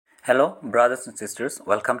Hello brothers and sisters,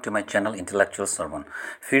 welcome to my channel intellectual servant.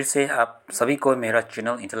 फिर से आप सभी को मेरा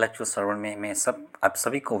चैनल इंटेलेक्चुअल सर्वन में मैं आप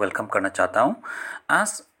सभी को वेलकम करना चाहता हूँ।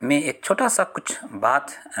 आज मैं एक छोटा सा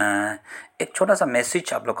एक छोटा सा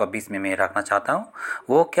मैसेज आप लोग के बीच में मैं रखना चाहता हूँ।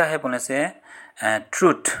 वो क्या है बोलने से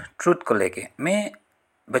ट्रूथ को लेके मैं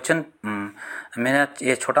मेरा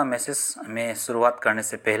ये छोटा मैसेज में शुरुआत करने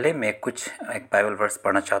से पहले मैं एक बाइबल वर्स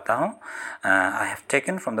पढ़ना चाहता हूँ। I have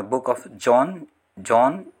taken from the book of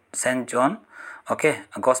John Saint John, okay,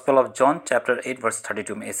 gospel of John chapter 8 verse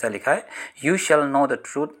 32 में ऐसा लिखा है, you shall know the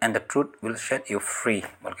truth and the truth will set you free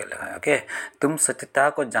बोल के लिखा है। ओके, तुम सत्यता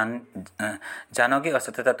को जानोगे और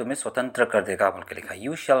सत्यता तुम्हें स्वतंत्र कर देगा बोल के लिखा है।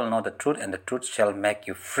 You shall know the truth and the truth shall make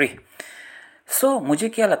you free. मुझे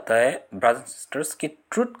क्या लगता है ब्रदर्स सिस्टर्स कि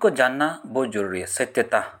ट्रूथ को जानना बहुत ज़रूरी है।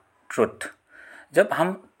 सत्यता, ट्रूथ, जब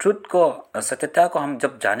हम सत्यता को हम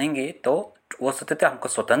जब जानेंगे तो वो सत्यता हमको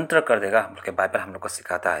स्वतंत्र कर देगा बोल के बाइबल हम लोग को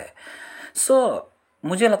सिखाता है।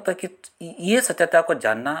 मुझे लगता है कि ये सत्यता को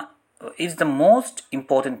जानना is the most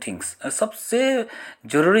important things. सबसे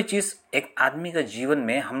ज़रूरी चीज़ एक आदमी का जीवन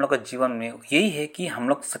में, हम लोग का जीवन में यही है कि हम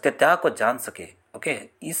लोग सत्यता को जान सके। ओके,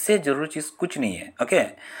 इससे ज़रूरी चीज़ कुछ नहीं है। ओके,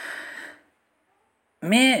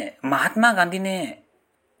 मैं महात्मा गांधी ने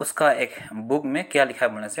उसका एक बुक में क्या लिखा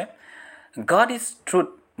है बोलने से, गॉड इज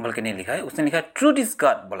ट्रूथ बोल के नहीं लिखा है, उसने लिखा है ट्रूथ इज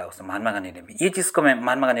गॉड बोला उसने, महात्मा गांधी ने भी। ये चीज़ को मैं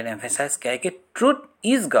महात्मा गांधी ने एम्फेसाइज किया है कि ट्रूथ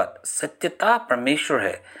इज गॉड, सत्यता परमेश्वर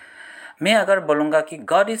है। मैं अगर बोलूँगा कि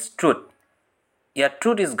गॉड इज ट्रूथ या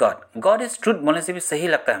truth is God, God is truth बोलने से भी सही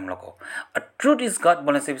लगता है हम लोग को, और ट्रूथ इज गॉड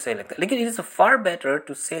बोलने से भी सही लगता है, लेकिन it is far better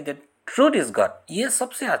to say that truth is God. ये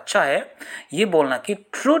सबसे अच्छा है ये बोलना कि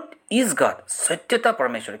ट्रूथ इज गॉड, सत्यता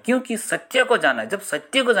परमेश्वर, क्योंकि सत्य को जाना है। जब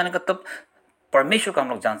सत्य को जानेगा तब परमेश्वर को हम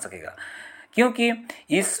लोग जान सकेगा। क्योंकि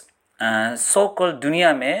इस सो कॉल्ड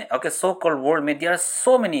दुनिया में, ओके, सो कॉल्ड वर्ल्ड में there are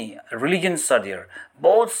so many religions are there,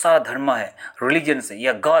 बहुत सारा धर्म है, रिलीजन से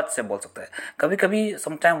या गॉड से बोल सकता है। कभी कभी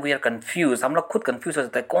समटाइम वी आर कंफ्यूज, हम लोग खुद कंफ्यूज हो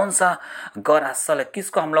जाता है कौन सा गॉड असल है,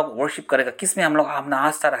 किसको हम लोग वर्शिप करेगा, किस में हम लोग अपना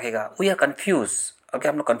आस्था रखेगा। We are confuse. ओके,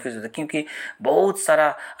 हम लोग कंफ्यूज होते हैं क्योंकि बहुत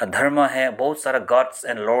सारा धर्म है, बहुत सारा गॉड्स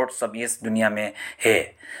एंड लॉर्ड्स सब इस दुनिया में है।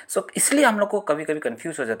 इसलिए हम लोग को कभी कभी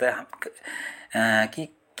कंफ्यूज हो जाता है कि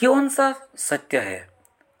कौन सा सत्य है।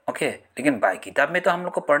 ओके, लेकिन बाई किताब में तो हम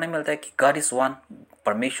लोग को पढ़ने मिलता है कि गॉड इज वन,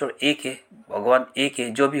 परमेश्वर एक है, भगवान एक है,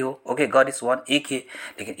 जो भी हो। ओके, गॉड इज वन, एक है,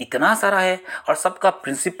 लेकिन इतना सारा है और सबका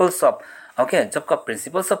प्रिंसिपल सब, ओके, सबका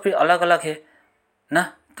प्रिंसिपल सब फिर अलग अलग है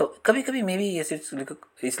ना। तो कभी कभी मैं भी ये चीज़,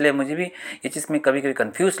 इसलिए मुझे भी ये चीज़ में कभी कभी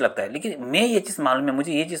कंफ्यूज लगता है, लेकिन मैं ये चीज़ मालूम है,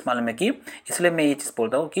 मुझे ये चीज़ मालूम है कि इसलिए मैं ये चीज़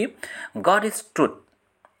बोलता हूँ कि गॉड इज ट्रूथ।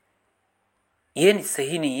 ये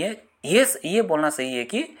सही नहीं है, ये बोलना सही है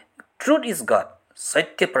कि ट्रूथ इज गॉड,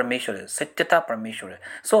 सत्य परमेश्वर है, सत्यता परमेश्वर है।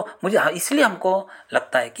 मुझे इसलिए हमको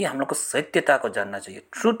लगता है कि हम लोग को सत्यता को जानना चाहिए,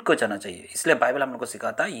 ट्रूथ को जानना चाहिए। इसलिए बाइबल हम लोग को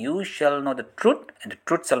सिखाता है, you shall know the truth and the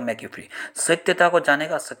truth shall make you free. सत्यता को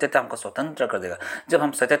जानेगा, सत्यता हमको स्वतंत्र कर देगा। जब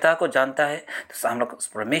हम सत्यता को जानता है तो हम लोग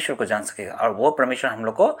परमेश्वर को जान सकेगा, और वो परमेश्वर हम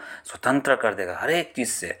लोग को स्वतंत्र कर देगा हर एक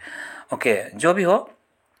चीज़ से। ओके, जो भी हो,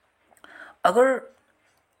 अगर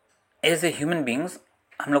एज ए ह्यूमन बींग्स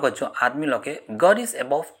हम लोग का जो आदमी लोग है, God is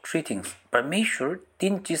above three things, परमेश्वर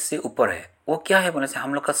तीन चीज़ से ऊपर है। वो क्या है बोले से,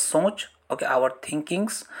 हम लोग का सोच, okay, our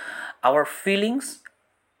thinkings, our feelings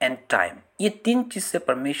and time, ये तीन चीज़ से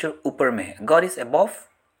परमेश्वर ऊपर में है। God is above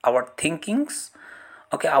our thinkings,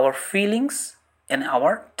 okay, our feelings and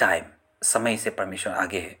our time, समय से परमेश्वर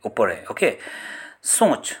आगे है, ऊपर है। ओके,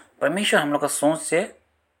 सोच, परमेश्वर हम लोग का सोच से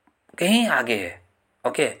कहीं आगे है।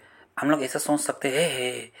 ओके, हम लोग ऐसा सोच सकते हैं,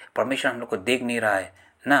 हे परमेश्वर हम लोग को देख नहीं रहा है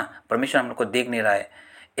ना, परमेश्वर हम लोग को देख नहीं रहा है,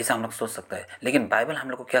 ऐसा हम लोग सोच सकता है। लेकिन बाइबल हम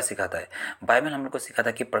लोग को क्या सिखाता है, बाइबल हम लोग को सिखाता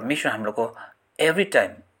है कि परमेश्वर हम लोग को every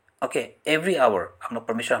time, okay, every hour हम लोग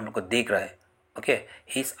परमेश्वर हम लोग को देख रहा है। Okay,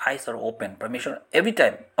 his eyes are open, परमेश्वर एवरी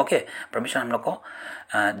टाइम, ओके, परमेश्वर हम लोग को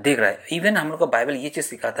देख रहा है। इवन हम लोग को बाइबल ये चीज़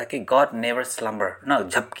सिखाता है कि गॉड नेवर स्लम्बर, ना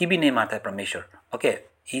झपकी भी नहीं मारता है परमेश्वर। Okay,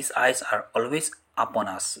 his eyes are always upon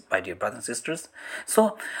us, my dear brothers and sisters.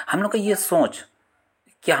 हम लोग का ये सोच,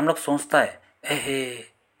 क्या हम लोग सोचता है,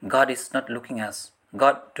 hey God is not looking us,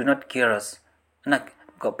 God do not care us ना,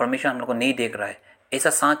 परमेश्वर हम लोग को नहीं देख रहा है, ऐसा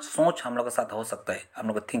सोच हम लोग के साथ हो सकता है, हम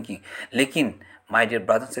लोग का थिंकिंग। लेकिन my dear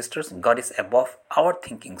brothers and sisters, God is above our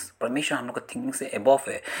thinkings, परमेश्वर हम लोग का थिंकिंग से अबव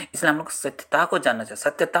है। इसलिए हम लोग को सत्यता को जानना चाहिए।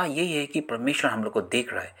 सत्यता यही है कि परमेश्वर हम लोग को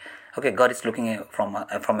देख रहा है। Okay, God is looking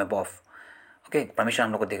from above. Okay, परमेश्वर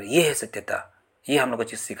हम लोग को देख रहा है, ये है सत्यता। ये हम लोग को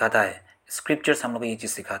चीज़ सिखाता है, स्क्रिप्चर्स हम लोग को ये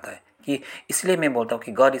चीज़ सिखाता है कि, इसलिए मैं बोलता हूँ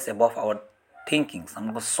कि God is above our thinkings, हम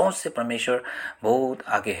लोग को सोच से परमेश्वर बहुत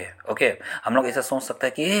आगे है। ओके, हम लोग ऐसा सोच सकता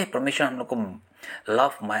है कि ये परमेश्वर हम लोग को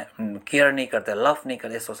लव केयर नहीं करता, लव नहीं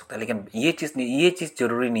करते सोच सकता है, लेकिन ये चीज़ नहीं, ये चीज़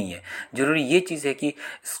जरूरी नहीं है। जरूरी ये चीज़ है कि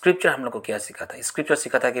स्क्रिप्चर हम लोग को क्या सिखाता है। स्क्रिप्चर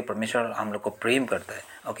सिखाता है कि परमेश्वर हम लोग को प्रेम करता है।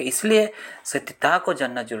 ओके, इसलिए सत्यता को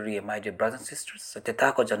जानना जरूरी है my dear brothers and sisters, सत्यता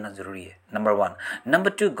को जानना जरूरी है, number 1।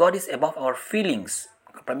 Number 2, God is above our feelings.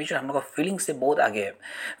 परमेश्वर हम लोग का फीलिंग्स से बहुत आगे है।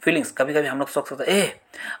 फीलिंग्स, कभी कभी हम लोग सोच सकते हैं,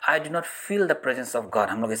 I do not feel the presence of God,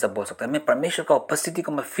 हम लोग ऐसा बोल सकते हैं, मैं परमेश्वर का उपस्थिति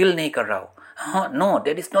को मैं फील नहीं कर रहा हूँ। हाँ, no,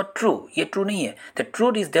 that is not true, ये ट्रू नहीं है। द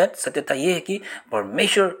ट्रूथ इज दैट, सत्यता ये है कि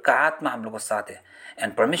परमेश्वर का आत्मा हम लोग के साथ है,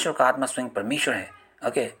 एंड परमेश्वर का आत्मा स्वयं परमेश्वर है।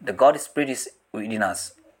 Okay, the God spirit is with in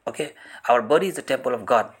us. Okay, our body is the temple of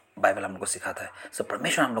God, Bible हम लोग को सिखाता है। सो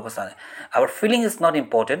परमेश्वर हम लोग को साथ है। Our feeling is not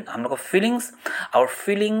important, हम लोग को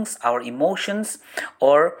फीलिंग्स, आवर इमोशंस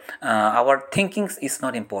और our thinkings is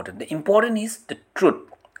not important. The important is the truth,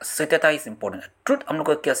 सत्यता इज इम्पोर्टेंट। ट्रूथ हम लोग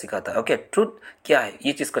को क्या सिखाता है? ओके, ट्रूथ क्या है,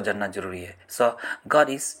 ये चीज़ को जानना जरूरी है। सो God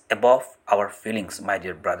is above our feelings my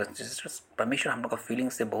dear brothers and sisters, परमेश्वर हम लोग का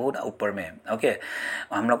फीलिंग्स से बहुत ऊपर में है। ओके,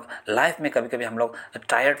 हम लोग लाइफ में कभी कभी हम लोग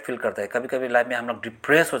टायर्ड फील करते हैं, कभी कभी लाइफ में हम लोग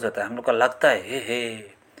डिप्रेस हो जाता है, हम लोग को लगता है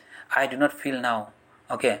हे I do not feel now.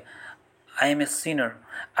 Okay, I am a sinner.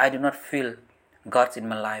 I do not feel God's in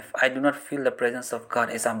my life. I do not feel the presence of God.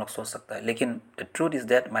 ऐसा हम लोग सोच सकता है, लेकिन the truth is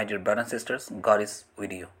that my dear brothers and sisters, God is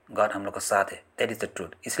with you. God हम लोग का साथ है. That is the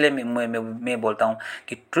truth. इसलिए मैं बोलता हूँ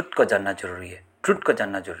कि truth को जानना जरूरी है. truth को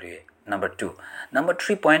जानना जरूरी है. Number 2. Number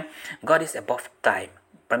 3 point, God is above time.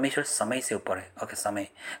 परमेश्वर समय से ऊपर है. Okay, समय.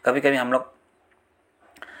 कभी कभी हम लोग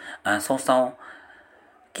सोचता हूँ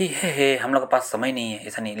कि हे हम लोग के पास समय नहीं है,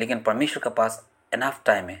 ऐसा नहीं, लेकिन परमेश्वर के पास इनफ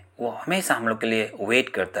टाइम है, वो हमेशा हम लोग के लिए वेट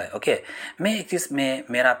करता है। ओके, मैं एक चीज़ में,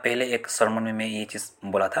 मेरा पहले एक सरमन में मैं ये चीज़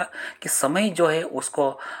बोला था कि समय जो है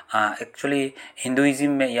उसको एक्चुअली हिंदुइज्म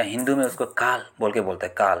में या हिंदू में उसको काल बोल के बोलता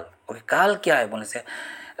है, काल। ओके, काल क्या है बोलने से,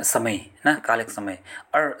 समय ना, काल एक समय।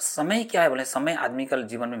 और समय क्या है बोले, समय आदमी का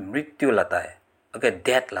जीवन में मृत्यु लाता है। ओके,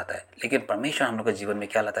 डेथ लाता है, लेकिन परमेश्वर हम लोग के जीवन में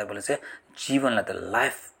क्या लाता है बोले से, जीवन लाता है,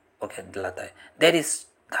 लाइफ ओके लाता है। That is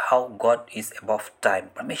how God is above time,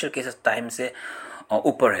 परमेश्वर कैसे टाइम से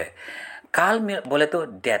ऊपर है। काल में बोले तो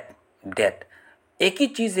डेथ, डेथ एक ही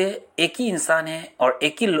चीज़ है, एक ही इंसान है और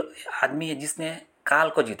एक ही आदमी है जिसने काल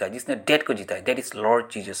को जीता है, जिसने डेथ को जीता है। That is Lord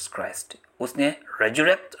Jesus Christ. उसने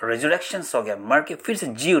रेजुरेक्शन हो गया, मर के फिर से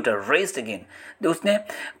जी उठा, रेस्ड अगेन। तो उसने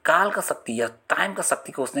काल का शक्ति या टाइम का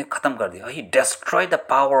शक्ति को उसने खत्म कर दिया। He destroy the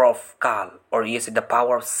power of काल, और ये से the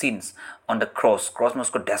power of sins on the cross में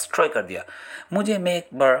उसको डिस्ट्रॉय कर दिया। मैं एक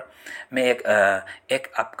बार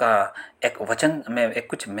एक आपका एक वचन में एक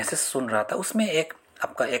कुछ मैसेज सुन रहा था, उसमें एक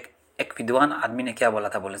आपका एक विद्वान आदमी ने क्या बोला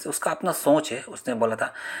था बोले से, उसका अपना सोच है। उसने बोला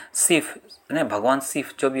था शिव ने, भगवान शिव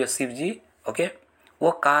जो भी है, शिव जी ओके,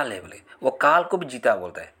 वो काल है बोले, वो काल को भी जीता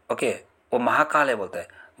बोलता है। ओके, वो महाकाल है बोलता है।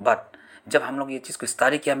 बट जब हम लोग ये चीज़ को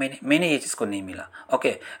विस्तार किया, मैंने ये चीज़ को नहीं मिला।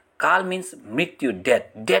 ओके, काल मीन्स मृत्यु,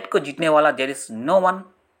 डेथ, डेथ को जीतने वाला there is no one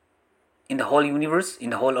in the whole universe, in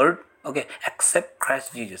the whole earth, okay, except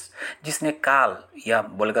Christ Jesus, जिसने काल या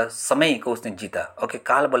बोलेगा समय को उसने जीता। ओके,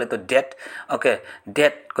 काल बोले तो डेथ, ओके,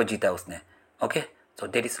 डेथ को जीता उसने। Okay, so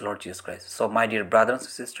that is Lord Jesus Christ. So my dear brothers and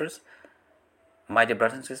sisters,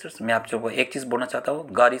 मैं आप सबको एक चीज़ बोलना चाहता हूँ,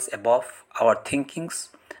 God is above our thinkings,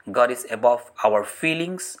 God is above our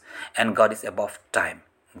feelings and God is above time.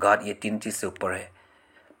 God ये तीन चीज़ से ऊपर है,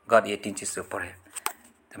 गॉड ये तीन चीज़ से ऊपर है।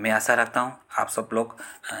 तो मैं आशा रखता हूँ आप सब लोग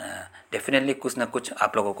डेफिनेटली कुछ ना कुछ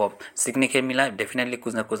आप लोगों को सीखने के मिला है, डेफिनेटली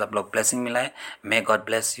कुछ ना कुछ आप लोग ब्लेसिंग मिला है। May God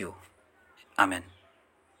bless you, amen.